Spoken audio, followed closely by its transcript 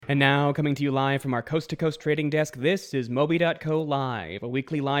And now, coming to you live from our coast-to-coast trading desk, this is Moby.co Live, a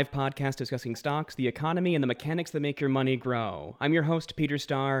weekly live podcast discussing stocks, the economy, and the mechanics that make your money grow. I'm your host, Peter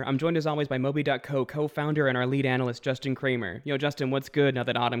Starr. I'm joined as always by Moby.co co-founder and our lead analyst, Justin Kramer. Yo, Justin, what's good now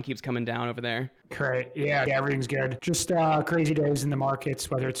that autumn keeps coming down over there? Great. Yeah, everything's good. Just crazy days in the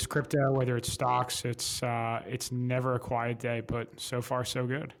markets, whether it's crypto, whether it's stocks. It's never a quiet day, but so far so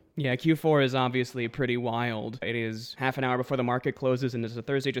good. Yeah, Q4 is obviously pretty wild. It is half an hour before the market closes, and it's a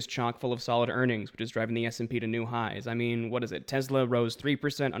Thursday just chock full of solid earnings, which is driving the S&P to new highs. I mean, what is it? Tesla rose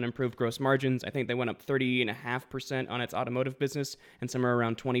 3% on improved gross margins. I think they went up 30.5% on its automotive business, and somewhere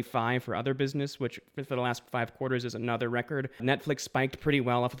around 25% for other business, which for the last 5 quarters is another record. Netflix spiked pretty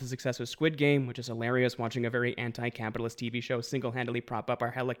well off of the success of Squid Game, which is hilarious, watching a very anti-capitalist TV show single-handedly prop up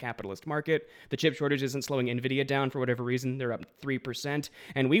our hella capitalist market. The chip shortage isn't slowing Nvidia down for whatever reason. They're up 3%,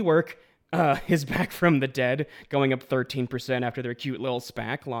 and WeWork is back from the dead, going up 13% after their cute little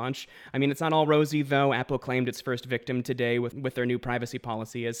SPAC launch. I mean, it's not all rosy, though. Apple claimed its first victim today with their new privacy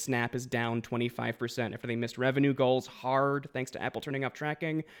policy, as Snap is down 25% after they missed revenue goals hard, thanks to Apple turning off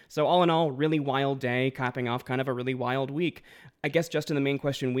tracking. So all in all, really wild day, capping off kind of a really wild week. I guess, Justin, the main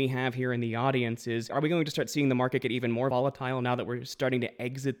question we have here in the audience is, are we going to start seeing the market get even more volatile now that we're starting to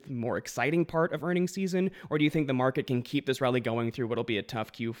exit the more exciting part of earnings season? Or do you think the market can keep this rally going through what'll be a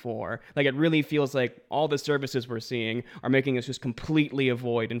tough Q4? Like, it really feels like all the services we're seeing are making us just completely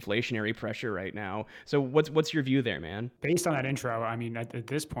avoid inflationary pressure right now. So what's your view there, man? Based on that intro, I mean, at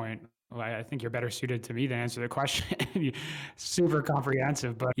this point, I think you're better suited to me to answer the question. Super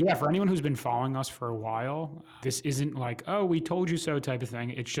comprehensive. But yeah, for anyone who's been following us for a while, this isn't like, oh, we told you so type of thing.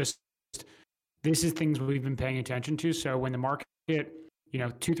 It's just, this is things we've been paying attention to. So when the market,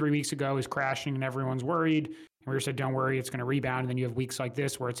 2-3 weeks ago is crashing and everyone's worried, and we said, don't worry, it's going to rebound. And then you have weeks like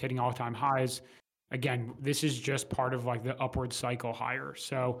this where it's hitting all-time highs. Again, this is just part of like the upward cycle higher.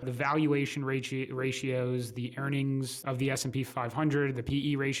 So the valuation ratios, the earnings of the S&P 500, the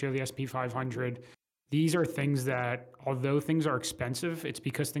PE ratio of the S&P 500, these are things that, although things are expensive, it's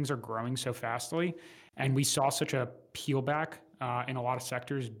because things are growing so fastly. And we saw such a peel back in a lot of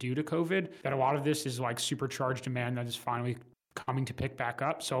sectors due to COVID that a lot of this is like supercharged demand that is finally coming to pick back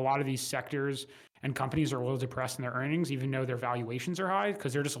up. So a lot of these sectors and companies are a little depressed in their earnings, even though their valuations are high,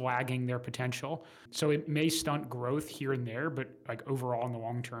 because they're just lagging their potential. So it may stunt growth here and there, but like overall in the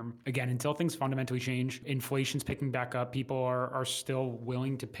long term, again, until things fundamentally change, inflation's picking back up, people are still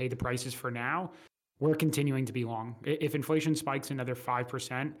willing to pay the prices for now. We're continuing to be long. If inflation spikes another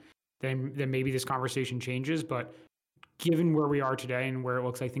 5%, then maybe this conversation changes. But given where we are today and where it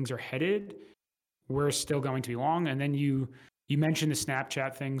looks like things are headed, we're still going to be long. And then you mentioned the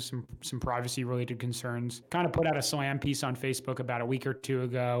Snapchat thing, some privacy-related concerns. Kind of put out a slam piece on Facebook about a week or two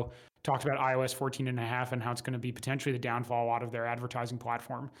ago, talked about iOS 14.5 and how it's going to be potentially the downfall of a lot of their advertising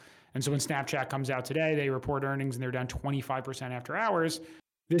platform. And so when Snapchat comes out today, they report earnings and they're down 25% after hours.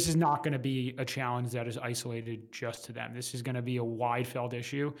 This is not going to be a challenge that is isolated just to them. This is going to be a wide-felt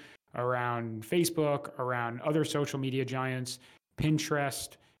issue around Facebook, around other social media giants,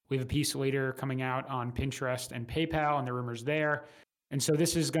 Pinterest. We have a piece later coming out on Pinterest and PayPal and the rumors there. And so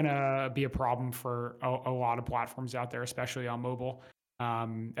this is going to be a problem for a lot of platforms out there, especially on mobile,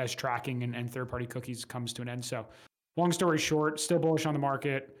 as tracking and third-party cookies comes to an end. So long story short, still bullish on the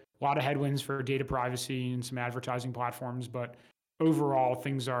market, a lot of headwinds for data privacy and some advertising platforms, but overall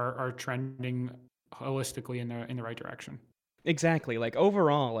things are trending holistically in the right direction. Exactly. Like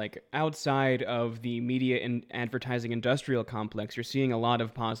overall, like outside of the media and advertising industrial complex, you're seeing a lot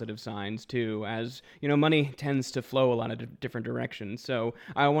of positive signs too, as money tends to flow a lot of different directions. So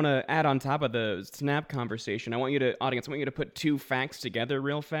I want to add on top of the Snap conversation, I want you to put 2 facts together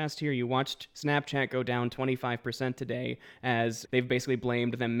real fast here. You watched Snapchat go down 25% today, as they've basically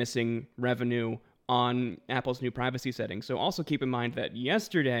blamed them missing revenue on Apple's new privacy settings. So also keep in mind that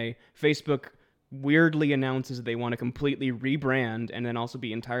yesterday, Facebook weirdly announces they want to completely rebrand and then also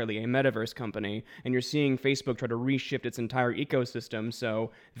be entirely a metaverse company. And you're seeing Facebook try to reshift its entire ecosystem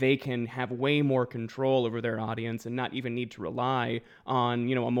so they can have way more control over their audience and not even need to rely on,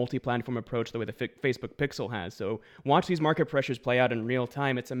 a multi-platform approach the way the Facebook Pixel has. So watch these market pressures play out in real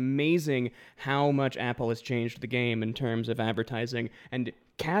time. It's amazing how much Apple has changed the game in terms of advertising and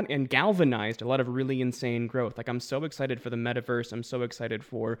galvanized a lot of really insane growth. Like, I'm so excited for the metaverse. I'm so excited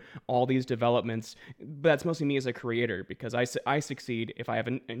for all these developments. But that's mostly me as a creator, because I succeed if I have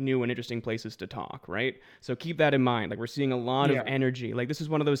new and interesting places to talk, right? So keep that in mind. Like, we're seeing a lot of energy. Like, this is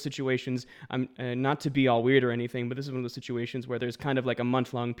one of those situations, not to be all weird or anything, but this is one of those situations where there's kind of like a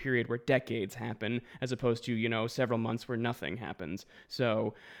month-long period where decades happen, as opposed to, several months where nothing happens.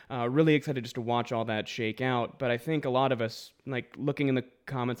 So really excited just to watch all that shake out. But I think a lot of us, like, looking in the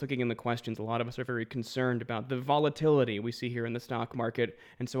comments, looking in the questions, a lot of us are very concerned about the volatility we see here in the stock market.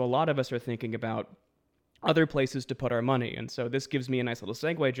 And so a lot of us are thinking about other places to put our money. And so this gives me a nice little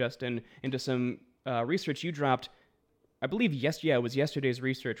segue, Justin, into some research you dropped. I believe, it was yesterday's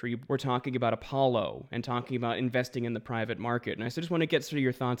research where you were talking about Apollo and talking about investing in the private market. And I just want to get sort of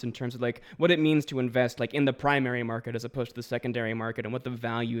your thoughts in terms of like what it means to invest like in the primary market as opposed to the secondary market and what the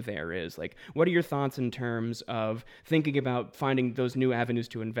value there is. Like, what are your thoughts in terms of thinking about finding those new avenues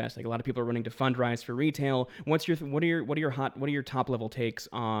to invest? Like a lot of people are running to fundraise for retail. What are your top level takes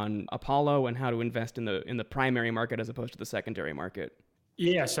on Apollo and how to invest in the primary market as opposed to the secondary market?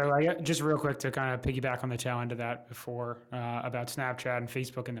 Yeah, so I just real quick to kind of piggyback on the tail end of that before about Snapchat and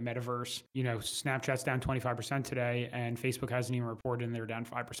Facebook and the metaverse. Snapchat's down 25% today, and Facebook hasn't even reported, and they're down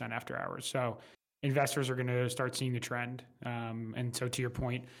 5% after hours. So investors are going to start seeing the trend. And so to your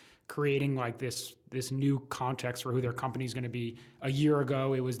point, creating like this new context for who their company is going to be. A year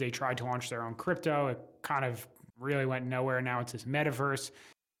ago, it was they tried to launch their own crypto. It kind of really went nowhere. Now it's this metaverse.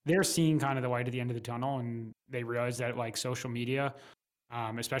 They're seeing kind of the light at the end of the tunnel, and they realize that like social media,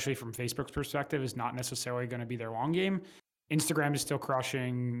 especially from Facebook's perspective, is not necessarily going to be their long game. Instagram is still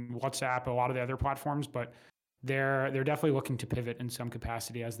crushing, WhatsApp, a lot of the other platforms, but they're definitely looking to pivot in some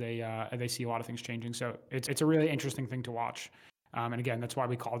capacity as they see a lot of things changing. So it's a really interesting thing to watch. And again, that's why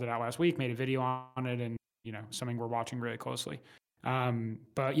we called it out last week, made a video on it, and something we're watching really closely.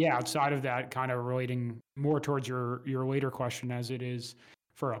 But yeah, outside of that, kind of relating more towards your later question as it is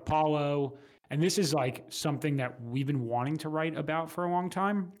for Apollo. And this is like something that we've been wanting to write about for a long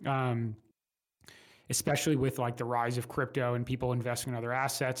time, especially with like the rise of crypto and people investing in other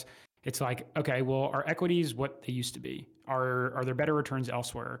assets. It's like, okay, well, are equities what they used to be? Are there better returns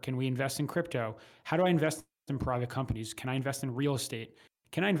elsewhere? Can we invest in crypto? How do I invest in private companies? Can I invest in real estate?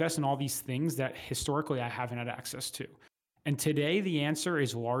 Can I invest in all these things that historically I haven't had access to? And today the answer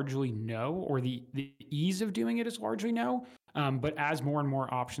is largely no, or the ease of doing it is largely no. But as more and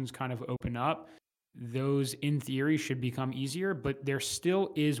more options kind of open up, those in theory should become easier, but there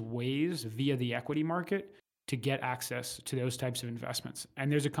still is ways via the equity market to get access to those types of investments.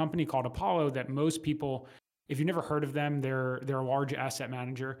 And there's a company called Apollo that most people, if you've never heard of them, they're a large asset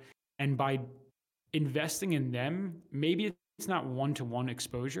manager. And by investing in them, maybe it's not one-to-one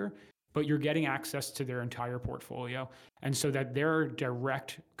exposure, but you're getting access to their entire portfolio. And so that their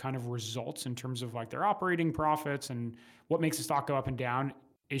direct kind of results in terms of like their operating profits and what makes the stock go up and down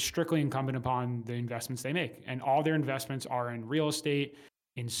is strictly incumbent upon the investments they make. And all their investments are in real estate,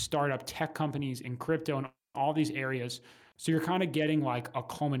 in startup tech companies, in crypto, and all these areas. So you're kind of getting like a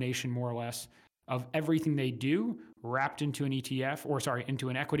culmination more or less of everything they do wrapped into an into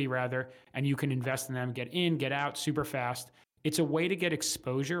an equity rather, and you can invest in them, get in, get out super fast. It's a way to get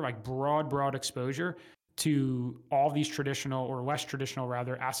exposure, like broad exposure to all these traditional or less traditional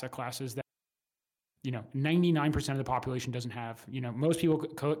rather asset classes that 99% of the population doesn't have. Most people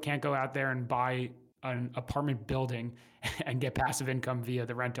can't go out there and buy an apartment building and get passive income via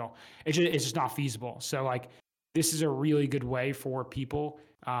the rental. It's just not feasible. So like this is a really good way for people,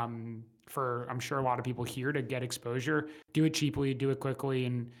 for I'm sure a lot of people here to get exposure, do it cheaply, do it quickly,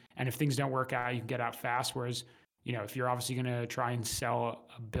 and if things don't work out, you can get out fast. Whereas if you're obviously going to try and sell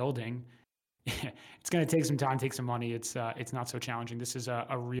a building, it's going to take some time, take some money. It's not so challenging. This is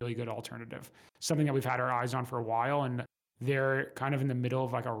a really good alternative, something that we've had our eyes on for a while, and they're kind of in the middle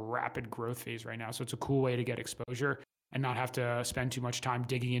of like a rapid growth phase right now. So it's a cool way to get exposure and not have to spend too much time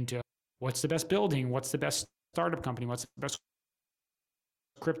digging into what's the best building, what's the best startup company, what's the best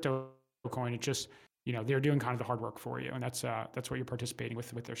crypto coin. It just, they're doing kind of the hard work for you, and that's what you're participating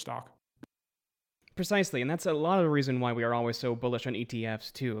with their stock. Precisely, and that's a lot of the reason why we are always so bullish on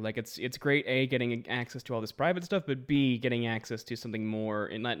ETFs too. Like it's great, A, getting access to all this private stuff, but B, getting access to something more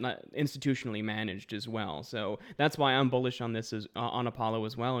not institutionally managed as well. So that's why I'm bullish on this on Apollo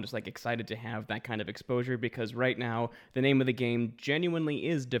as well, and just like excited to have that kind of exposure, because right now the name of the game genuinely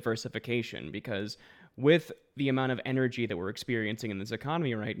is diversification, because with the amount of energy that we're experiencing in this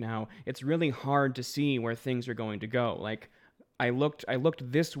economy right now, it's really hard to see where things are going to go. Like I looked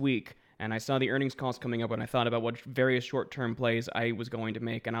this week and I saw the earnings calls coming up, and I thought about what various short-term plays I was going to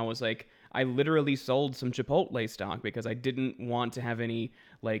make. And I was like, I literally sold some Chipotle stock because I didn't want to have any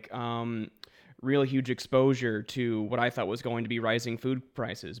real huge exposure to what I thought was going to be rising food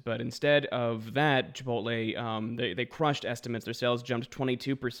prices. But instead of that, Chipotle, they crushed estimates. Their sales jumped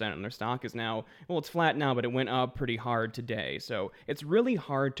 22%, and their stock is now, well, it's flat now, but it went up pretty hard today. So it's really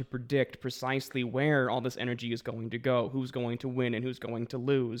hard to predict precisely where all this energy is going to go, who's going to win and who's going to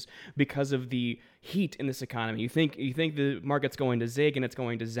lose, because of the heat in this economy. You think the market's going to zig and it's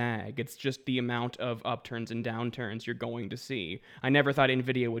going to zag. It's just the amount of upturns and downturns you're going to see. I never thought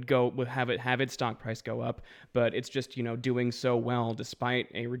Nvidia would have its stock price go up, but it's just, doing so well despite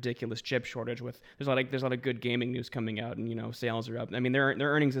a ridiculous chip shortage. There's a lot of good gaming news coming out, and sales are up. I mean, their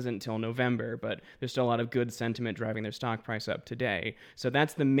earnings isn't until November, but there's still a lot of good sentiment driving their stock price up today. So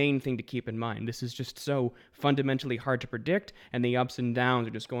that's the main thing to keep in mind. This is just so fundamentally hard to predict, and the ups and downs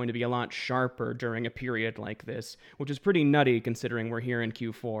are just going to be a lot sharper during a period like this, which is pretty nutty considering we're here in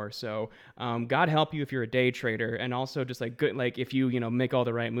Q4. So God help you if you're a day trader, and also just if you make all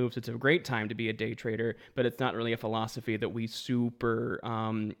the right moves, it's a great time to be a day trader, but it's not really a philosophy that we super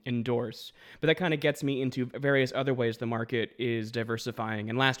endorse. But that kind of gets me into various other ways the market is diversifying.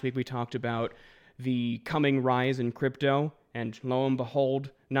 And last week we talked about the coming rise in crypto, and lo and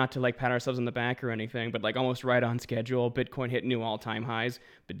behold, not to pat ourselves on the back or anything, but almost right on schedule, Bitcoin hit new all-time highs.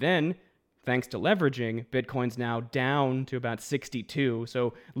 But then, thanks to leveraging, Bitcoin's now down to about 62.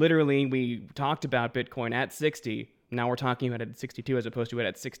 So literally, we talked about Bitcoin at 60. Now we're talking about it at 62 as opposed to it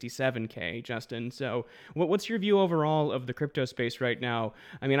at 67K, Justin. So what's your view overall of the crypto space right now?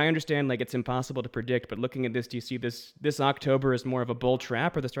 I mean, I understand it's impossible to predict, but looking at this, do you see this October as more of a bull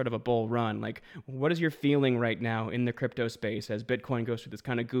trap or the start of a bull run? What is your feeling right now in the crypto space as Bitcoin goes through this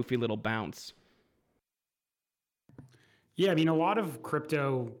kind of goofy little bounce? Yeah, I mean, a lot of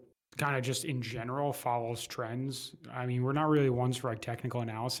crypto kind of just in general follows trends. I mean, we're not really ones for technical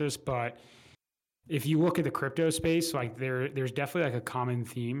analysis, but if you look at the crypto space, there's definitely a common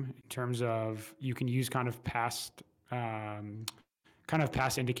theme in terms of you can use kind of past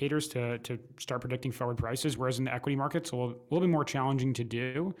indicators to start predicting forward prices, whereas in the equity markets, a little bit more challenging to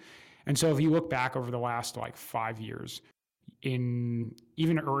do. And so if you look back over the last 5 years, even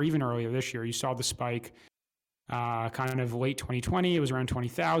earlier this year, you saw the spike kind of late 2020. It was around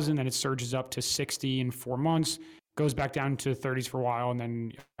 20,000, then it surges up to 60 in 4 months. Goes back down to 30s for a while, and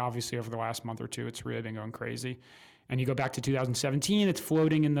then obviously over the last month or two, it's really been going crazy. And you go back to 2017, it's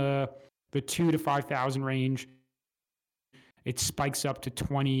floating in the 2 to 5,000 range. It spikes up to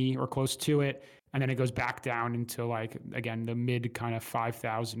 20 or close to it, and then it goes back down into again the mid kind of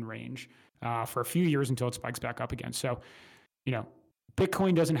 5,000 range for a few years until it spikes back up again. So,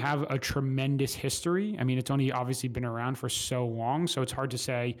 Bitcoin doesn't have a tremendous history. I mean, it's only obviously been around for so long, so it's hard to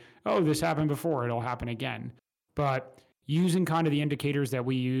say, oh, this happened before, it'll happen again. But using kind of the indicators that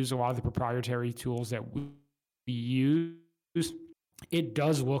we use, a lot of the proprietary tools that we use, it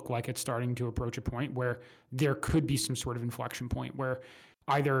does look like it's starting to approach a point where there could be some sort of inflection point where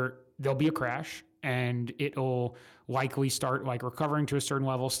either there'll be a crash and it'll likely start recovering to a certain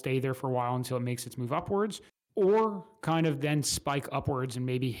level, stay there for a while until it makes its move upwards, or kind of then spike upwards and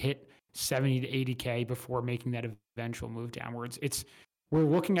maybe hit 70 to 80K before making that eventual move downwards. We're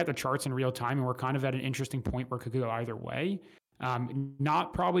looking at the charts in real time, and we're kind of at an interesting point where it could go either way.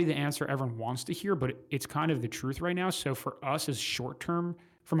 Not probably the answer everyone wants to hear, but it's kind of the truth right now. So for us as short-term,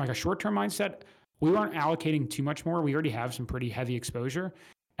 from a short-term mindset, we aren't allocating too much more. We already have some pretty heavy exposure.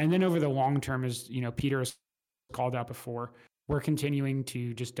 And then over the long term, as Peter has called out before, we're continuing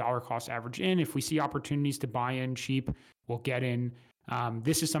to just dollar cost average in. If we see opportunities to buy in cheap, we'll get in.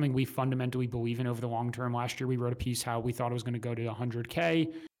 This is something we fundamentally believe in over the long term. Last year, we wrote a piece how we thought it was going to go to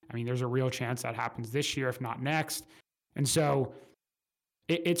 100K. I mean, there's a real chance that happens this year, if not next. And so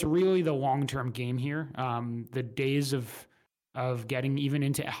it's really the long-term game here. The days of getting even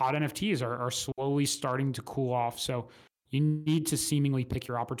into hot NFTs are slowly starting to cool off. So you need to seemingly pick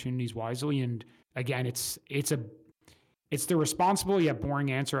your opportunities wisely. And again, it's the responsible yet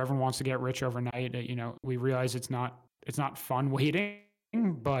boring answer. Everyone wants to get rich overnight. We realize it's not fun waiting,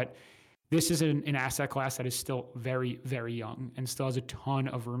 but this is an asset class that is still very, very young and still has a ton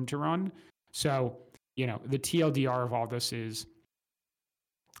of room to run. So, the TLDR of all this is,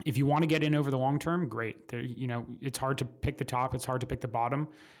 if you want to get in over the long term, great. It's hard to pick the top, it's hard to pick the bottom.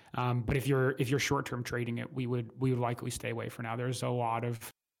 But if you're short term trading it, we would likely stay away for now. There's a lot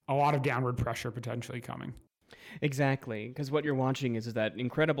of downward pressure potentially coming. Exactly, because what you're watching is that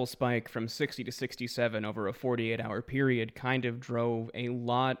incredible spike from 60 to 67 over a 48-hour period kind of drove a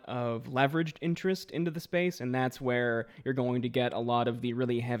lot of leveraged interest into the space, and that's where you're going to get a lot of the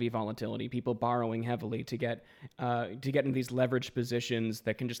really heavy volatility, people borrowing heavily to get in these leveraged positions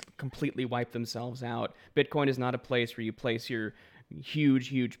that can just completely wipe themselves out. Bitcoin is not a place where you place your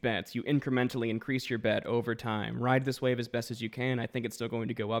huge bets. You incrementally increase your bet over time. Ride this wave as best as you can. I think it's still going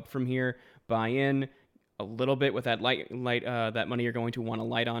to go up from here. Buy in a little bit with that that money you're going to want to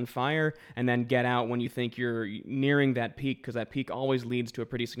light on fire, and then get out when you think you're nearing that peak, because that peak always leads to a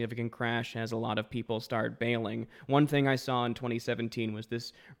pretty significant crash as a lot of people start bailing. One thing I saw in 2017 was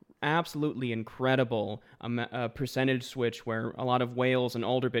this absolutely incredible percentage switch where a lot of whales and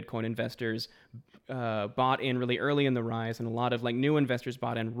older Bitcoin investors bought in really early in the rise, and a lot of like new investors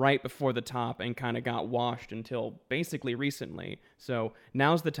bought in right before the top and kind of got washed until basically recently. So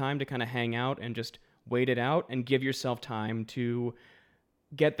now's the time to kind of hang out and just wait it out and give yourself time to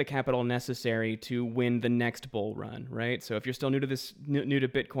get the capital necessary to win the next bull run, right? So if you're still new to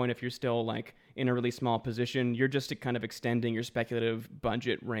Bitcoin, if you're still like in a really small position, you're just kind of extending your speculative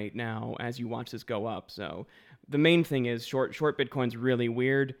budget right now as you watch this go up. So the main thing is short Bitcoin's really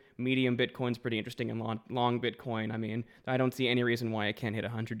weird. Medium Bitcoin's pretty interesting, and long Bitcoin, I mean, I don't see any reason why it can't hit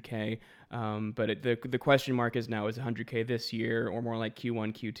 100K. But the question mark is now, is 100K this year or more like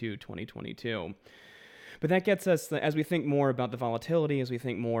Q1, Q2, 2022? But that gets us, as we think more about the volatility, as we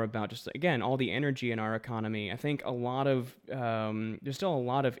think more about just, again, all the energy in our economy, I think there's still a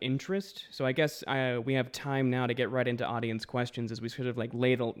lot of interest. So I guess we have time now to get right into audience questions as we sort of like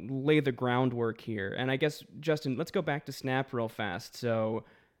lay the groundwork here. And I guess, Justin, let's go back to Snap real fast. So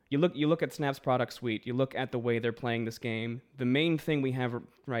you look at Snap's product suite, you look at the way they're playing this game. The main thing we have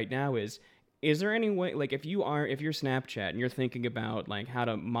right now is there any way, like if you're Snapchat and you're thinking about like how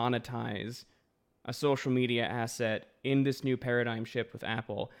to monetize a social media asset in this new paradigm shift with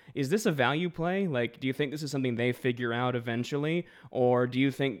Apple, is this a value play? Like, do you think this is something they figure out eventually? Or do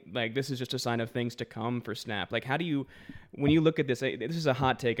you think like this is just a sign of things to come for Snap? Like, when you look at this is a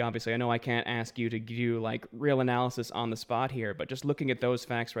hot take, obviously. I know I can't ask you to do like real analysis on the spot here, but just looking at those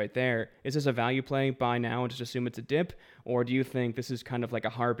facts right there, is this a value play? Buy now and just assume it's a dip? Or do you think this is kind of like a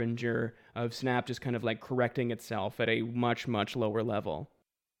harbinger of Snap just kind of like correcting itself at a much, much lower level?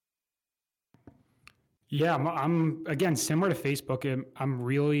 Yeah, I'm again similar to Facebook. I'm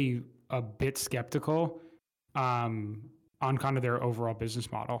really a bit skeptical on kind of their overall business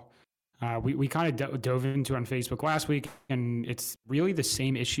model. We kind of dove into on Facebook last week, and it's really the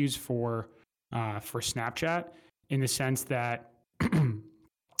same issues for Snapchat in the sense that,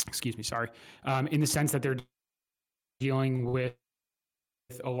 excuse me, sorry, in the sense that they're dealing with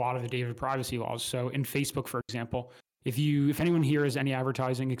a lot of the data privacy laws. So in Facebook, for example, if anyone here has any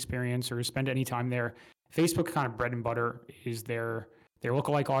advertising experience or spend any time there, Facebook kind of bread and butter is their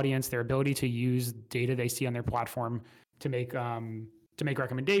lookalike audience, their ability to use data they see on their platform to make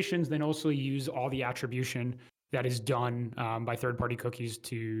recommendations, then also use all the attribution that is done by third-party cookies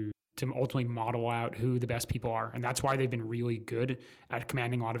to ultimately model out who the best people are. And that's why they've been really good at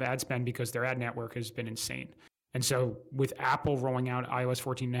commanding a lot of ad spend, because their ad network has been insane. And so with Apple rolling out iOS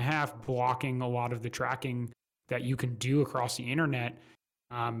 14.5, blocking a lot of the tracking that you can do across the internet,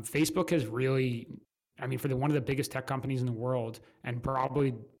 Facebook has really, I mean, for one of the biggest tech companies in the world, and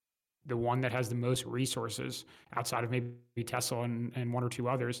probably the one that has the most resources outside of maybe Tesla and one or two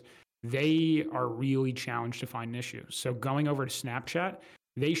others, they are really challenged to find an issue. So going over to Snapchat,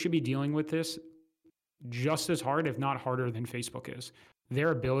 they should be dealing with this just as hard, if not harder, than Facebook is.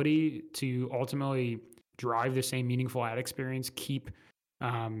 Their ability to ultimately drive the same meaningful ad experience, keep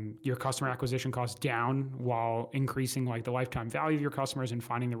your customer acquisition costs down while increasing like the lifetime value of your customers and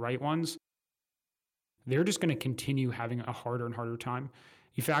finding the right ones, they're just going to continue having a harder and harder time.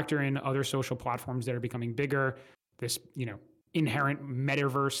 You factor in other social platforms that are becoming bigger, this, inherent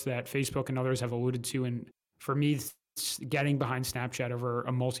metaverse that Facebook and others have alluded to. And for me, getting behind Snapchat over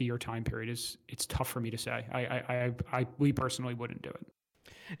a multi-year time period it's tough for me to say. We personally wouldn't do it.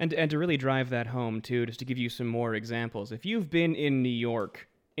 And to really drive that home too, just to give you some more examples, if you've been in New York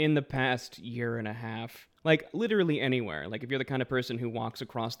in the past year and a half, like literally anywhere, like if you're the kind of person who walks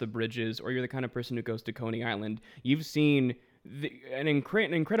across the bridges or you're the kind of person who goes to Coney Island, you've seen an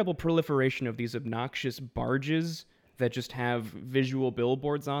incredible proliferation of these obnoxious barges that just have visual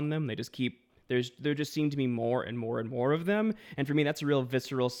billboards on them. There just seem to be more and more and more of them. And for me, that's a real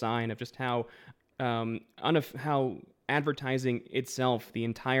visceral sign of just how advertising itself, the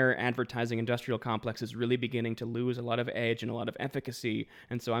entire advertising industrial complex, is really beginning to lose a lot of edge and a lot of efficacy.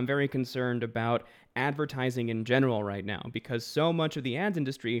 And so I'm very concerned about advertising in general right now, because so much of the ads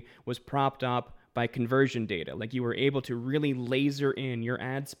industry was propped up by conversion data. Like, you were able to really laser in your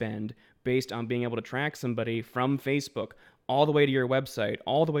ad spend based on being able to track somebody from Facebook all the way to your website,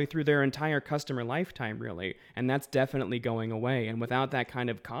 all the way through their entire customer lifetime, really. And that's definitely going away. And without that kind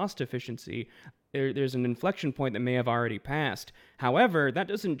of cost efficiency, there's an inflection point that may have already passed. However, that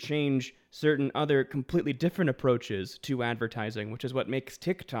doesn't change certain other completely different approaches to advertising, which is what makes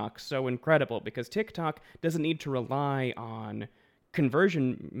TikTok so incredible, because TikTok doesn't need to rely on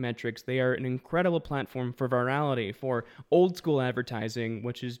conversion metrics. They are an incredible platform for virality, for old school advertising,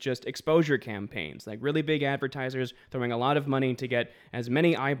 which is just exposure campaigns, like really big advertisers throwing a lot of money to get as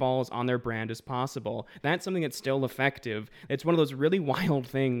many eyeballs on their brand as possible. That's something that's still effective. It's one of those really wild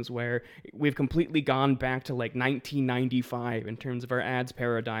things where we've completely gone back to like 1995 in terms of our ads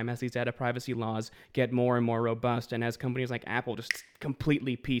paradigm as these data privacy laws get more and more robust, and as companies like Apple just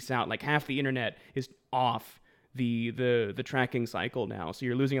completely peace out. Like half the internet is off the tracking cycle now. So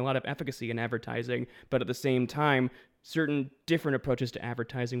you're losing a lot of efficacy in advertising, but at the same time, certain different approaches to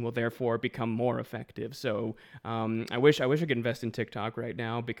advertising will therefore become more effective. So I wish I could invest in TikTok right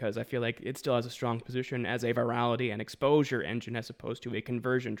now, because I feel like it still has a strong position as a virality and exposure engine as opposed to a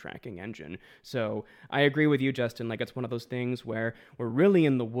conversion tracking engine. So I agree with you, Justin. Like, it's one of those things where we're really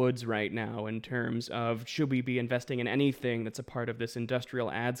in the woods right now in terms of should we be investing in anything that's a part of this industrial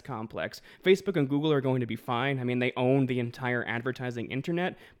ads complex. Facebook and Google are going to be fine. I mean, they own the entire advertising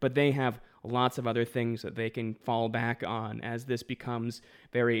internet, but they have lots of other things that they can fall back on as this becomes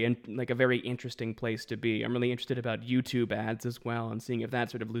like a very interesting place to be. I'm really interested about YouTube ads as well, and seeing if that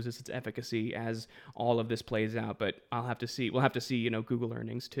sort of loses its efficacy as all of this plays out. But I'll have to see. We'll have to see, Google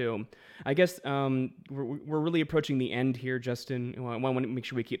earnings too. I guess we're really approaching the end here, Justin. I want to make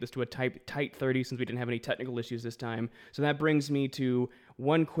sure we keep this to a tight 30 since we didn't have any technical issues this time. So that brings me to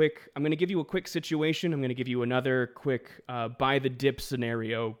I'm going to give you a quick situation. I'm going to give you another quick buy the dip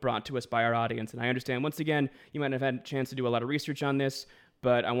scenario brought to us by our audience. And I understand, once again, you might have had a chance to do a lot of research on this,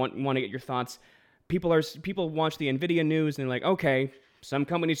 but I want to get your thoughts. People watch the NVIDIA news and they're like, okay, some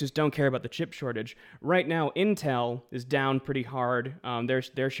companies just don't care about the chip shortage. Right now, Intel is down pretty hard.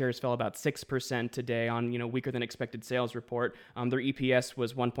 Their shares fell about 6% today on weaker than expected sales report. Their EPS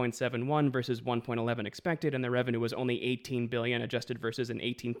was 1.71 versus 1.11 expected, and their revenue was only 18 billion adjusted versus an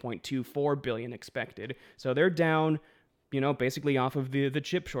 18.24 billion expected. So they're down, basically off of the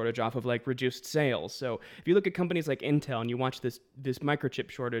chip shortage, off of like reduced sales. So if you look at companies like Intel and you watch this microchip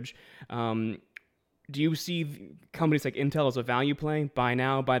shortage, do you see companies like Intel as a value play? Buy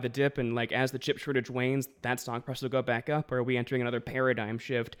now, buy the dip, and like as the chip shortage wanes, that stock price will go back up? Or are we entering another paradigm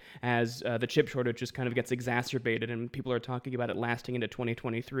shift as the chip shortage just kind of gets exacerbated and people are talking about it lasting into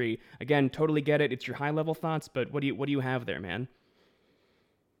 2023? Again, totally get it. It's your high level thoughts, but what do you have there, man?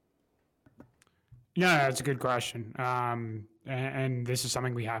 No, that's a good question. And this is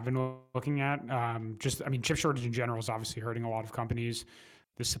something we have been looking at. Chip shortage in general is obviously hurting a lot of companies.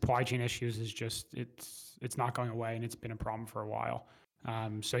 The supply chain issues is just, it's not going away, and it's been a problem for a while.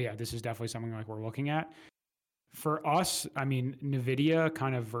 So yeah, this is definitely something like we're looking at. For us, NVIDIA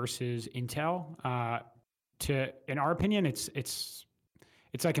kind of versus Intel, in our opinion, it's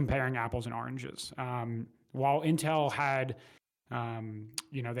like comparing apples and oranges. While Intel had,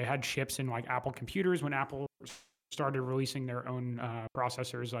 they had chips in like Apple computers when Apple started releasing their own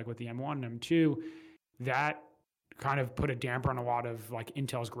processors, like with the M1 and M2, that kind of put a damper on a lot of like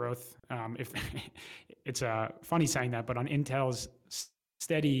Intel's growth. If it's funny saying that, but on Intel's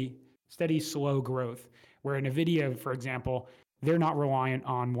steady, slow growth, where NVIDIA, for example, they're not reliant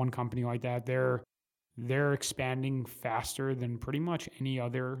on one company like that. They're expanding faster than pretty much any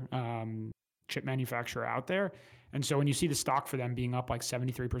other chip manufacturer out there. And so when you see the stock for them being up like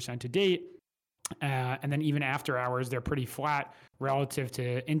 73% to date, and then even after hours, they're pretty flat relative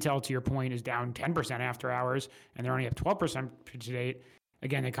to Intel, to your point, is down 10% after hours, and they're only up 12% to date.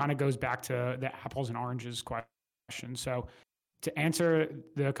 Again, it kind of goes back to the apples and oranges question. So to answer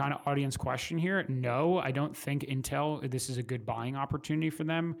the kind of audience question here, no, I don't think Intel, this is a good buying opportunity for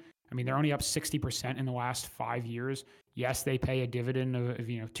them. They're only up 60% in the last 5 years. Yes, they pay a dividend of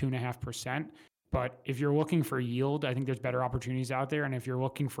 2.5%. But if you're looking for yield, I think there's better opportunities out there. And if you're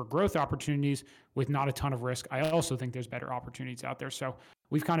looking for growth opportunities with not a ton of risk, I also think there's better opportunities out there. So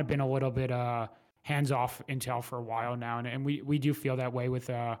we've kind of been a little bit hands-off Intel for a while now. And we do feel that way with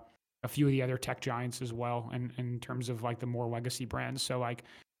a few of the other tech giants as well, and in terms of like the more legacy brands. So like,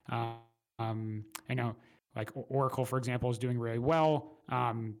 I know like Oracle, for example, is doing really well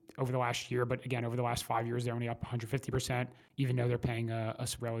over the last year. But again, over the last 5 years, they're only up 150%, even though they're paying a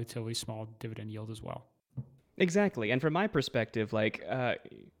relatively small dividend yield as well. Exactly. And from my perspective, like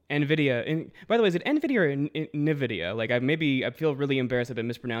NVIDIA. And by the way, is it NVIDIA or NVIDIA? Like I feel really embarrassed. I've been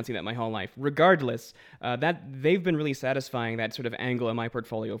mispronouncing that my whole life. Regardless, that they've been really satisfying that sort of angle in my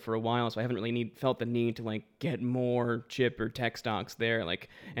portfolio for a while. So I haven't really felt the need to like get more chip or tech stocks there. Like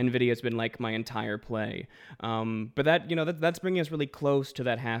NVIDIA's been like my entire play. But that's bringing us really close to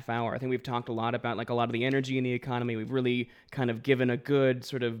that half hour. I think we've talked a lot about like a lot of the energy in the economy. We've really kind of given a good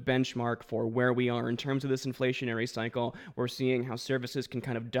sort of benchmark for where we are in terms of this inflationary cycle. We're seeing how services can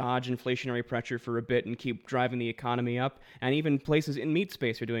kind of dodge inflationary pressure for a bit and keep driving the economy up. And even places in meat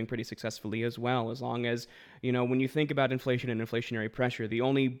space are doing pretty successfully as well, as long as, when you think about inflation and inflationary pressure, the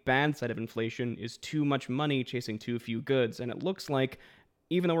only bad side of inflation is too much money chasing too few goods. And it looks like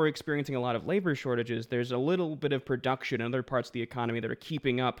even though we're experiencing a lot of labor shortages, there's a little bit of production in other parts of the economy that are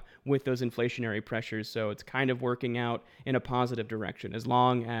keeping up with those inflationary pressures. So it's kind of working out in a positive direction as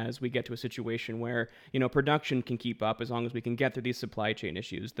long as we get to a situation where, production can keep up, as long as we can get through these supply chain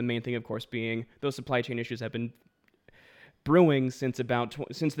issues. The main thing, of course, being those supply chain issues have been brewing since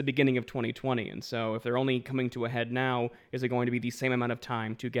the beginning of 2020, and so if they're only coming to a head now, is it going to be the same amount of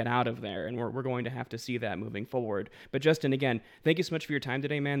time to get out of there? And we're going to have to see that moving forward. But Justin, again, thank you so much for your time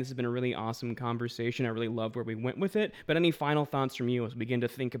today, man. This has been a really awesome conversation. I really loved where we went with it. But any final thoughts from you as we begin to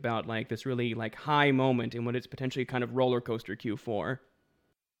think about like this really like high moment in what it's potentially kind of roller coaster Q4?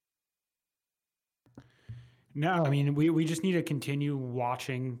 No, I mean, we just need to continue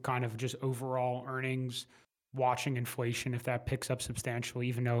watching kind of just overall earnings, watching inflation if that picks up substantially,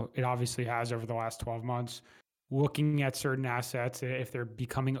 even though it obviously has over the last 12 months. Looking at certain assets, if they're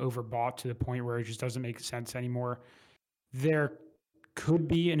becoming overbought to the point where it just doesn't make sense anymore, there could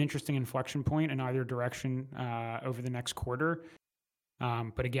be an interesting inflection point in either direction over the next quarter.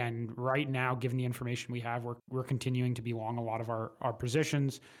 But again, right now, given the information we have, we're continuing to be long a lot of our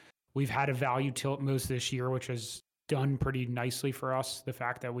positions. We've had a value tilt most this year, which has done pretty nicely for us. The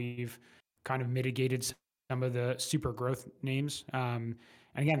fact that we've kind of mitigated some of the super growth names. And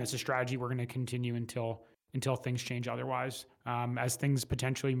again, it's a strategy we're going to continue until things change otherwise. As things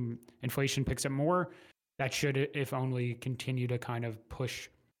potentially, inflation picks up more, that should, if only, continue to kind of push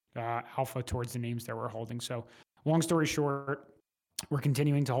alpha towards the names that we're holding. So long story short, we're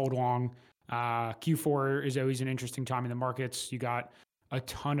continuing to hold long. Q4 is always an interesting time in the markets. You got a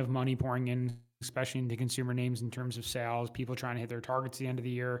ton of money pouring in, especially into consumer names in terms of sales, people trying to hit their targets at the end of the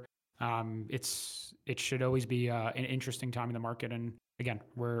year. It should always be an interesting time in the market. And again,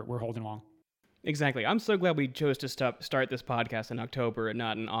 we're holding long. Exactly. I'm so glad we chose to start this podcast in October and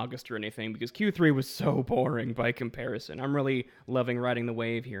not in August or anything, because Q3 was so boring by comparison. I'm really loving riding the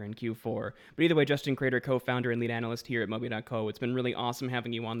wave here in Q4. But either way, Justin Crater, co-founder and lead analyst here at Moby.co. It's been really awesome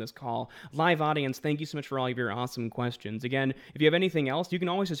having you on this call. Live audience, thank you so much for all of your awesome questions. Again, if you have anything else, you can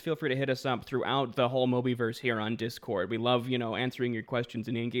always just feel free to hit us up throughout the whole Mobyverse here on Discord. We love, answering your questions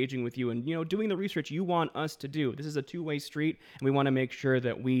and engaging with you and, doing the research you want us to do. This is a two-way street, and we want to make sure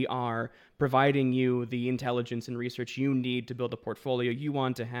that we are providing you the intelligence and research you need to build a portfolio you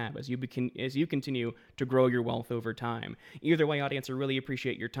want to have as you continue to grow your wealth over time. Either way, audience, I really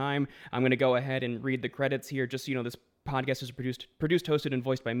appreciate your time. I'm going to go ahead and read the credits here. Just so you know, this podcast is produced, hosted, and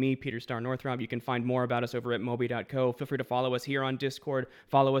voiced by me, Peter Star Northrop. You can find more about us over at Moby.co. Feel free to follow us here on Discord.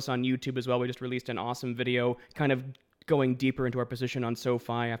 Follow us on YouTube as well. We just released an awesome video kind of going deeper into our position on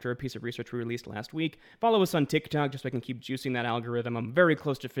SoFi after a piece of research we released last week. Follow us on TikTok just so I can keep juicing that algorithm. I'm very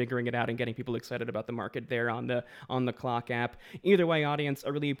close to figuring it out and getting people excited about the market there on the Clock app. Either way, audience, I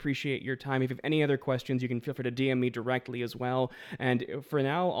really appreciate your time. If you have any other questions, you can feel free to DM me directly as well. And for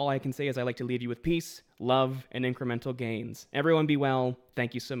now, all I can say is I like to leave you with peace, love, and incremental gains. Everyone be well.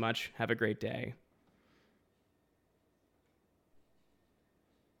 Thank you so much. Have a great day.